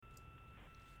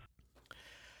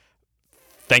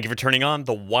Thank you for turning on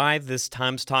the Why This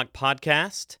Times Talk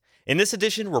podcast. In this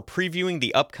edition, we're previewing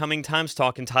the upcoming Times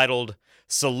Talk entitled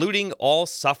Saluting All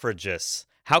Suffragists.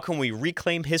 How can we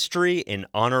reclaim history and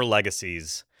honor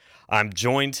legacies? I'm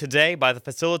joined today by the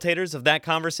facilitators of that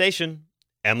conversation,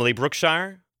 Emily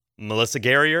Brookshire, Melissa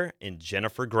Garrier, and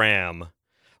Jennifer Graham.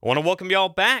 I want to welcome y'all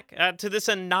back to this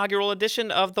inaugural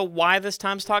edition of the Why This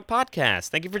Times Talk podcast.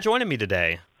 Thank you for joining me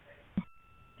today.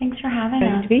 Thanks for having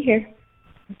us. Glad to be here.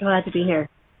 Glad to be here.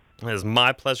 It is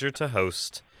my pleasure to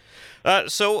host.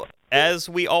 So, as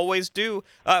we always do,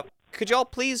 could y'all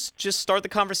please just start the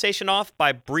conversation off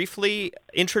by briefly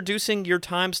introducing your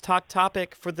Times Talk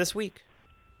topic for this week?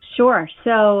 Sure.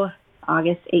 So,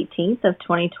 August 18th of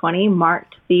 2020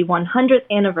 marked the 100th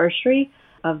anniversary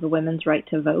of the women's right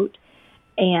to vote.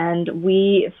 And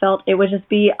we felt it would just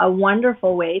be a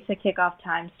wonderful way to kick off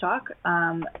Times Talk,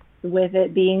 with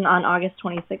it being on August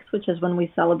 26th, which is when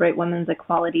we celebrate Women's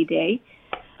Equality Day.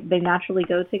 They naturally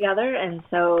go together, and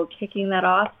so kicking that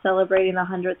off, celebrating the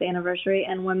 100th anniversary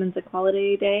and Women's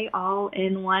Equality Day all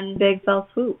in one big fell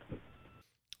swoop.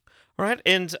 All right,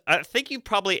 and I think you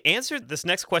probably answered this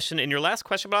next question in your last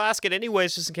question, but I'll ask it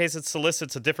anyways just in case it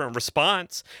solicits a different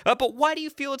response. But why do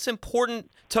you feel it's important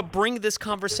to bring this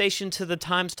conversation to the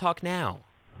Times Talk now?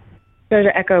 So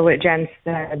to echo what Jen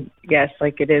said, yes,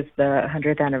 it is the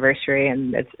 100th anniversary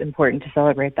and it's important to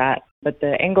celebrate that. But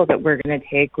the angle that we're going to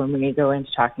take when we go into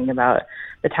talking about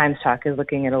the Times Talk is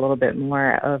looking at a little bit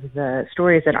more of the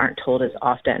stories that aren't told as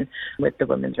often with the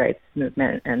women's rights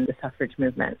movement and the suffrage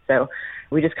movement. So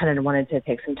we just kind of wanted to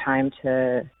take some time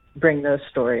to bring those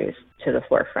stories to the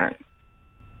forefront.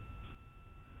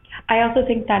 I also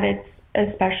think that it's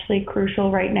especially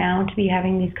crucial right now to be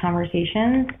having these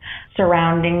conversations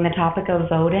surrounding the topic of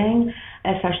voting,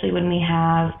 especially when we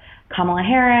have Kamala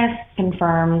Harris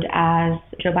confirmed as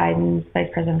Joe Biden's vice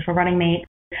presidential running mate.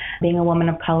 Being a woman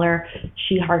of color,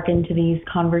 she hearkened to these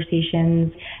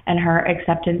conversations and her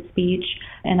acceptance speech,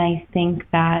 and I think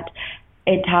that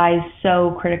it ties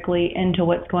so critically into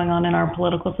what's going on in our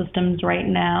political systems right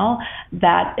now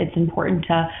that it's important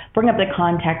to bring up the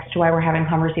context to why we're having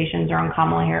conversations around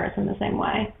Kamala Harris in the same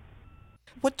way.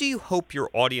 What do you hope your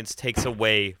audience takes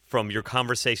away from your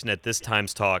conversation at this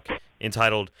Times Talk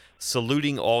entitled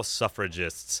Saluting All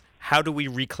Suffragists? How do we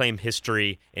reclaim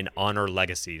history and honor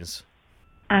legacies?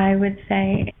 I would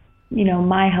say,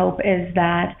 my hope is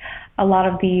that a lot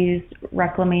of these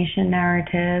reclamation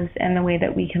narratives and the way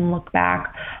that we can look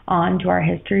back onto our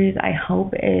histories, I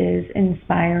hope is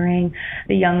inspiring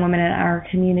the young women in our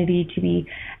community to be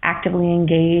actively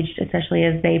engaged, especially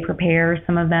as they prepare,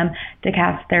 some of them, to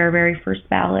cast their very first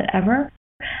ballot ever.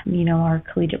 Our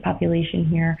collegiate population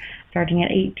here starting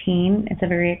at 18, it's a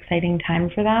very exciting time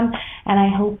for them. And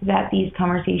I hope that these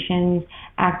conversations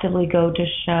actively go to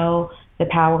show the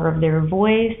power of their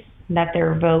voice, that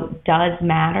their vote does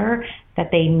matter, that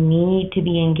they need to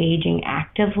be engaging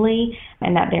actively,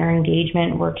 and that their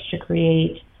engagement works to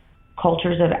create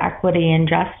cultures of equity and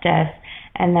justice,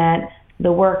 and that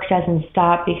the work doesn't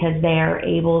stop because they are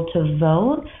able to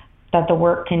vote, that the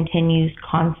work continues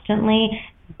constantly,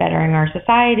 bettering our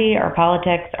society, our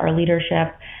politics, our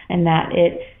leadership, and that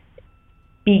it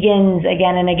begins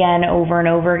again and again, over and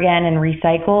over again, and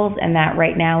recycles, and that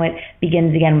right now it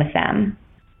begins again with them.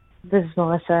 This is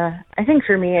Melissa. I think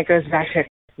for me it goes back to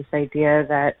this idea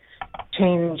that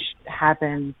change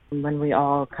happens when we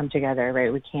all come together,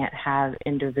 right? We can't have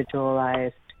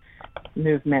individualized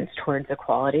movements towards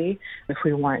equality. If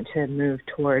we want to move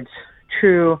towards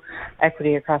true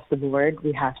equity across the board,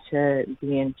 we have to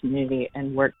be in community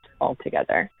and work all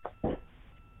together.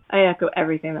 I echo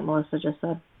everything that Melissa just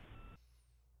said.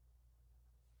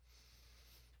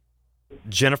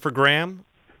 Jennifer Graham,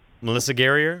 Melissa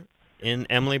Garrier, and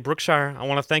Emily Brookshire, I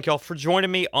want to thank y'all for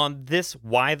joining me on this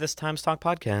Why This Times Talk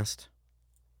podcast.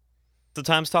 The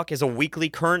Times Talk is a weekly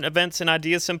current events and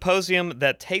ideas symposium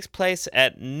that takes place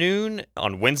at noon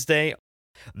on Wednesday.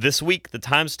 This week, the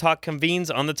Times Talk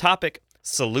convenes on the topic,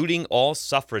 Saluting All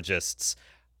Suffragists.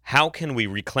 How can we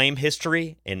reclaim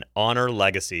history and honor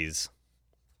legacies?